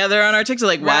post together on our TikTok.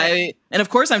 Like why? And of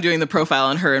course I'm doing the profile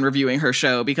on her and reviewing her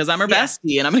show because I'm her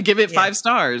bestie and I'm going to give it 5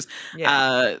 stars.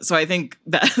 Yeah. So I think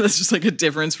that's just like a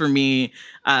difference for me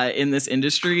in this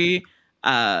industry.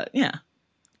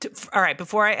 All right,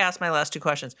 before I ask my last 2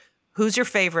 questions, who's your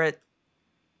favorite,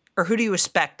 or who do you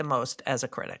respect the most as a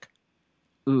critic?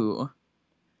 Ooh.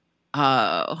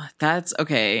 That's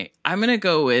okay. I'm going to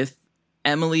go with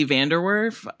Emily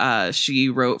Vanderwerf. She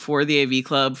wrote for the AV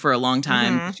Club for a long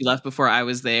time. Mm-hmm. She left before I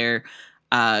was there.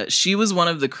 She was one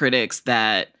of the critics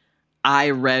that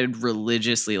I read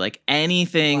religiously. Like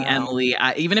anything Emily,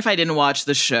 even if I didn't watch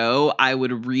the show, I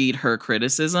would read her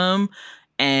criticism.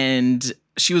 And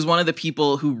she was one of the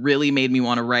people who really made me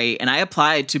want to write. And I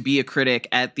applied to be a critic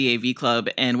at the AV Club.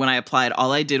 And when I applied,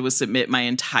 all I did was submit my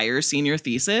entire senior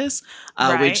thesis,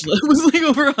 which was like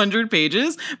over 100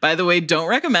 pages. By the way, don't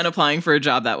recommend applying for a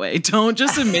job that way. Don't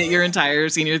just submit your entire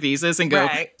senior thesis and go,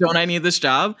 don't I need this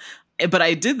job? But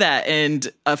I did that. And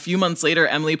a few months later,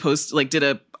 Emily did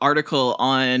a article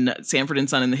on Sanford and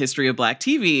Son and the history of Black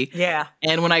TV. Yeah.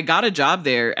 And when I got a job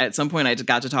there, at some point I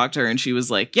got to talk to her and she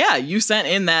was like, yeah, you sent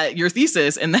in your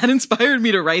thesis and that inspired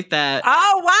me to write that.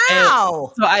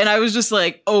 Oh, wow. And I was just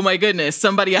like, oh my goodness,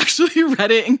 somebody actually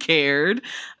read it and cared.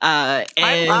 And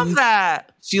I love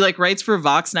that. She writes for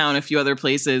Vox now and a few other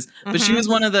places, but she was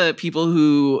one of the people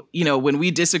who, when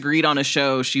we disagreed on a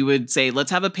show, she would say,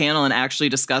 let's have a panel and actually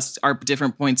discuss our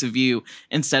different points of view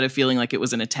instead of feeling like it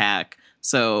was an attack.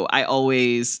 So I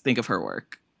always think of her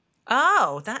work.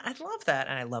 Oh, I love that.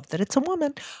 And I love that it's a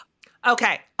woman.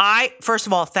 Okay. First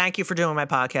of all, thank you for doing my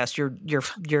podcast.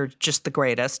 You're just the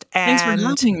greatest. And thanks for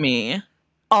having me.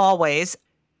 Always.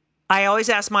 I always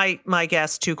ask my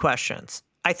guests 2 questions.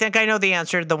 I think I know the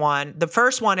answer to the one. The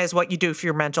first one is what you do for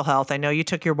your mental health. I know you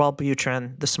took your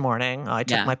Wellbutrin this morning. I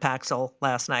took my Paxil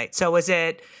last night. So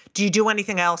do you do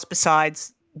anything else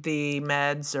besides the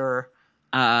meds or?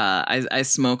 I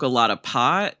smoke a lot of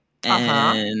pot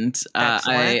and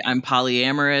I'm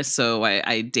polyamorous. So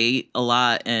I date a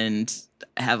lot and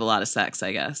have a lot of sex,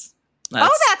 I guess.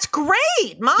 That's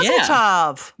great. Mazel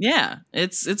tov. Yeah.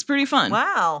 It's pretty fun.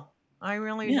 Wow. I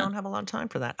really don't have a lot of time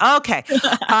for that. Okay.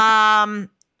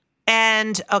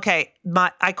 And okay,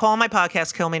 I call my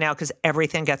podcast Kill Me Now because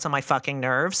everything gets on my fucking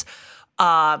nerves.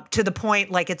 To the point,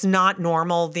 it's not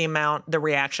normal, the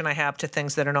reaction I have to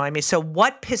things that annoy me. So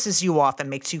what pisses you off and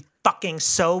makes you fucking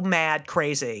so mad,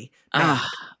 crazy. Mad.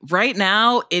 Right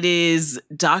now, it is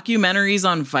documentaries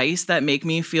on Vice that make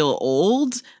me feel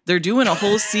old. They're doing a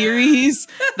whole series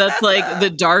that's like the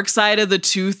dark side of the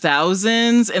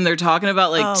 2000s. And they're talking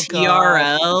about like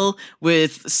TRL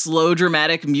with slow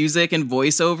dramatic music and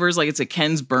voiceovers. Like it's a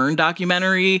Ken's Burn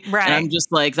documentary. Right. And I'm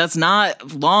just like, that's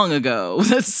not long ago.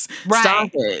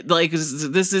 Stop it. Like,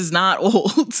 this is not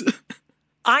old.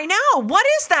 I know. What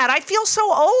is that? I feel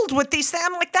so old with these things.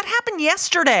 I'm like, that happened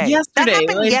yesterday. That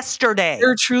happened yesterday.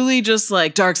 They're truly just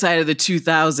like dark side of the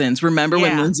 2000s. Remember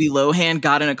when Lindsay Lohan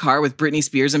got in a car with Britney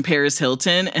Spears and Paris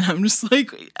Hilton? And I'm just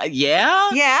like,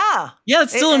 yeah? Yeah. Yeah,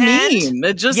 it's still a meme.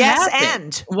 It just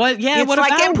happened. What? Yeah, it's what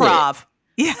like about improv.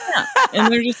 It? Yeah.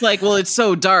 And they're just like, well, it's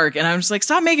so dark. And I'm just like,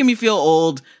 stop making me feel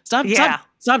old. Stop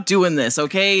doing this,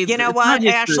 okay? You know what,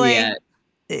 Ashley?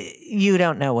 You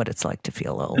don't know what it's like to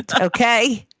feel old,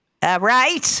 okay?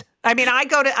 Right? I mean,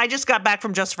 I just got back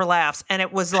from Just for Laughs, and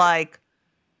it was like,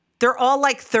 they're all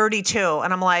like 32,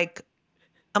 and I'm like,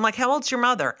 how old's your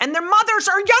mother? And their mothers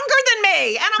are younger than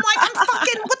me, and I'm like, I'm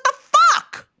fucking, what the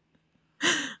fuck?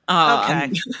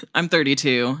 Okay. I'm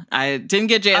 32. I didn't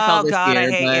get JFL this year. Oh God,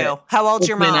 I hate you. How old's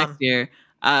your mom? Next year.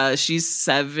 She's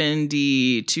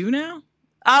 72 now.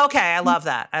 Oh, okay, I love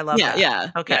that.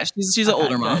 Yeah. Okay. Yeah, she's an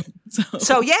older mom.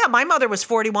 So yeah, my mother was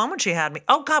 41 when she had me.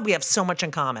 Oh God, we have so much in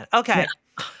common. Okay.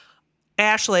 Yeah.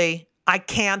 Ashley, I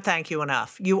can't thank you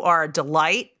enough. You are a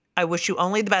delight. I wish you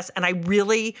only the best. And I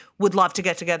really would love to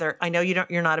get together. I know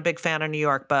you're not a big fan of New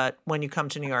York, but when you come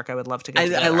to New York, I would love to get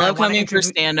together. I love coming for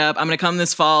stand-up. I'm going to come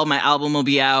this fall. My album will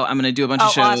be out. I'm going to do a bunch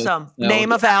of shows. Awesome. So,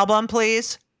 name of album,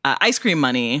 please. Ice Cream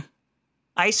Money.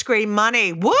 Ice Cream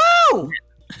Money. Woo!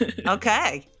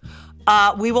 Okay.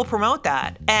 We will promote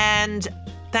that. And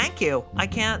thank you. I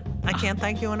can't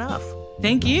thank you enough.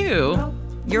 Thank you.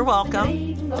 You're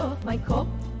welcome.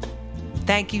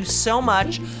 Thank you so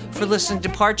much for listening to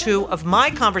part 2 of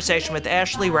my conversation with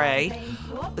Ashley Ray.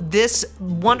 This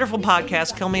wonderful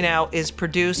podcast, Kill Me Now, is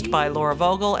produced by Laura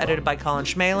Vogel, edited by Colin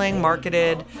Schmaling,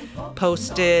 marketed,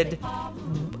 posted,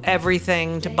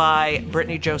 everything by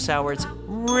Brittany Jo Sowards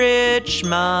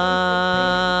Richmond.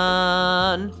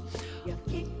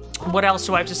 What else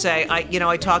do I have to say?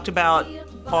 I talked about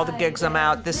all the gigs I'm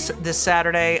out. This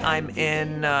Saturday, I'm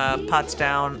in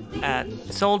Pottstown at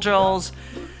Soul-Joel's.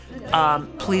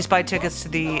 Please buy tickets to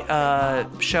the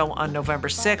show on November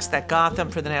 6th at Gotham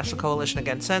for the National Coalition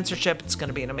Against Censorship. It's going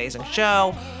to be an amazing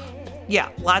show. Yeah,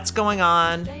 lots going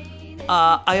on.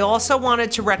 I also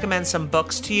wanted to recommend some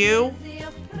books to you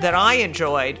that I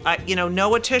enjoyed.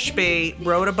 Noah Tishby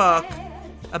wrote a book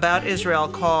about Israel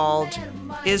called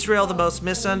Israel, the Most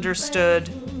Misunderstood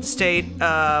State.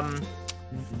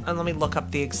 And let me look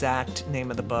up the exact name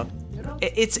of the book.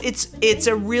 It's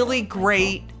a really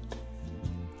great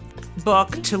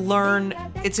book to learn.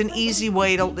 It's an easy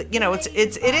way to,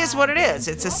 it is what it is.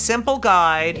 It's a simple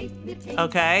guide,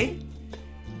 okay?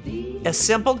 A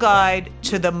simple guide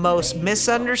to the most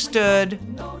misunderstood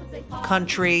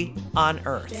country on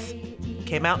earth.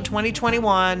 Came out in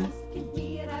 2021.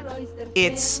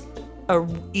 It's a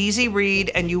easy read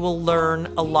and you will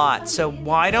learn a lot. So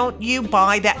why don't you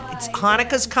buy that?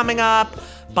 Hanukkah's coming up.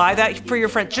 Buy that for your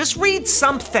friends. Just read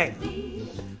something.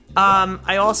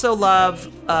 I also love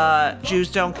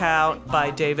Jews Don't Count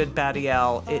by David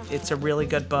Badiel. It's a really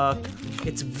good book.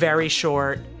 It's very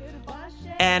short,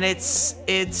 and it's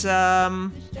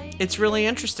really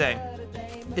interesting.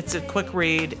 It's a quick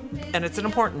read, and it's an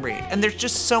important read. And there's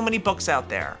just so many books out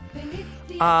there,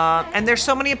 and there's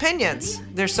so many opinions.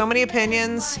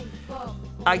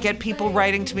 I get people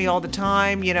writing to me all the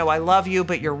time. I love you,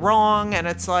 but you're wrong, and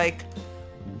it's like,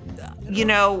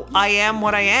 I am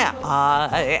what I am.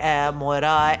 I am what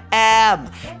I am.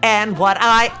 And what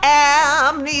I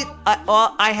am,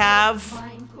 I have,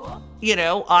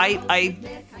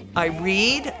 I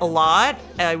read a lot.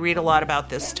 I read a lot about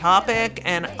this topic.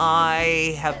 And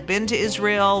I have been to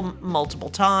Israel multiple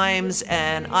times.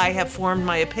 And I have formed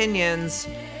my opinions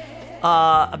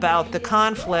about the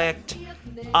conflict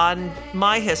on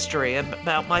my history.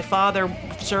 About my father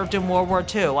served in World War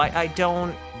II. I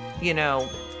don't,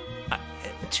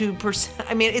 2%.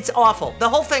 I mean, it's awful. The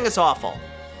whole thing is awful.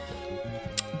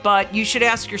 But you should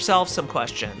ask yourself some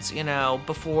questions,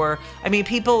 before. I mean,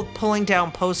 people pulling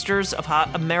down posters of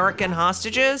American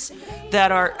hostages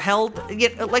that are held.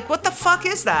 Like, what the fuck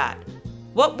is that?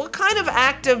 What kind of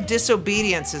act of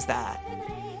disobedience is that?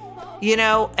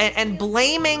 And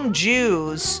blaming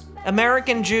Jews,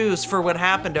 American Jews, for what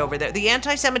happened over there. The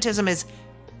anti-Semitism is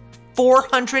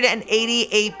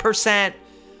 488%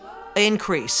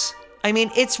 increase. I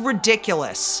mean, it's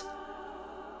ridiculous.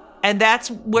 And that's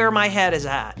where my head is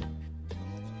at.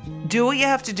 do what you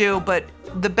have to do, but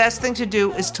the best thing to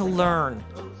do is to learn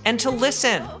and to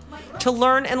listen, to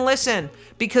learn and listen,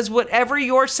 because whatever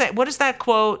you're saying, what is that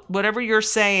quote? Whatever you're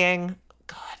saying,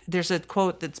 God, there's a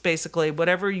quote that's basically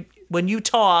when you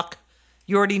talk,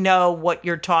 you already know what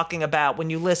you're talking about. When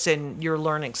you listen, you're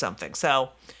learning something. So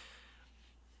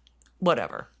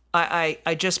whatever.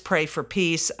 I just pray for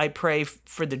peace. I pray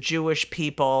for the Jewish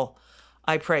people.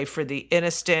 I pray for the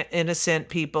innocent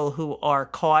people who are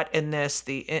caught in this.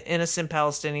 The innocent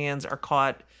Palestinians are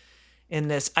caught in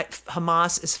this.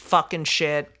 Hamas is fucking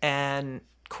shit and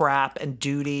crap and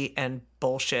duty and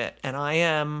bullshit. And I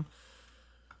am,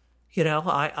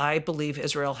 I believe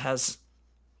Israel has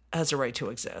a right to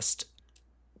exist.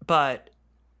 But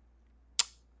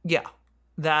yeah,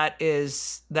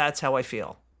 that's how I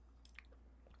feel.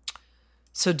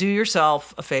 So do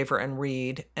yourself a favor and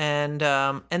read, and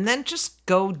then just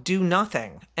go do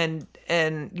nothing. And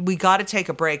we got to take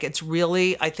a break. I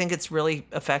think it's really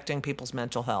affecting people's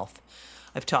mental health.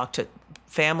 I've talked to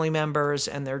family members,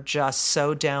 and they're just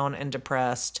so down and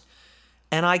depressed.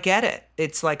 And I get it.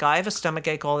 It's like I have a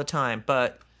stomachache all the time,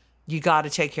 but you got to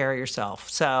take care of yourself.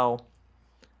 So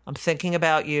I'm thinking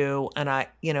about you, and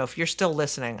if you're still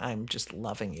listening, I'm just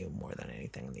loving you more than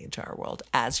anything in the entire world,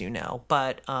 as you know.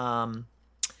 But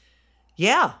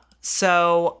yeah,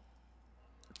 so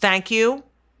thank you.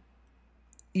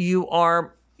 You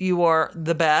are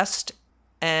the best,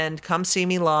 and come see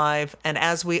me live. And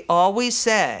as we always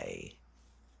say,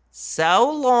 so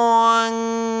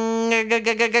long.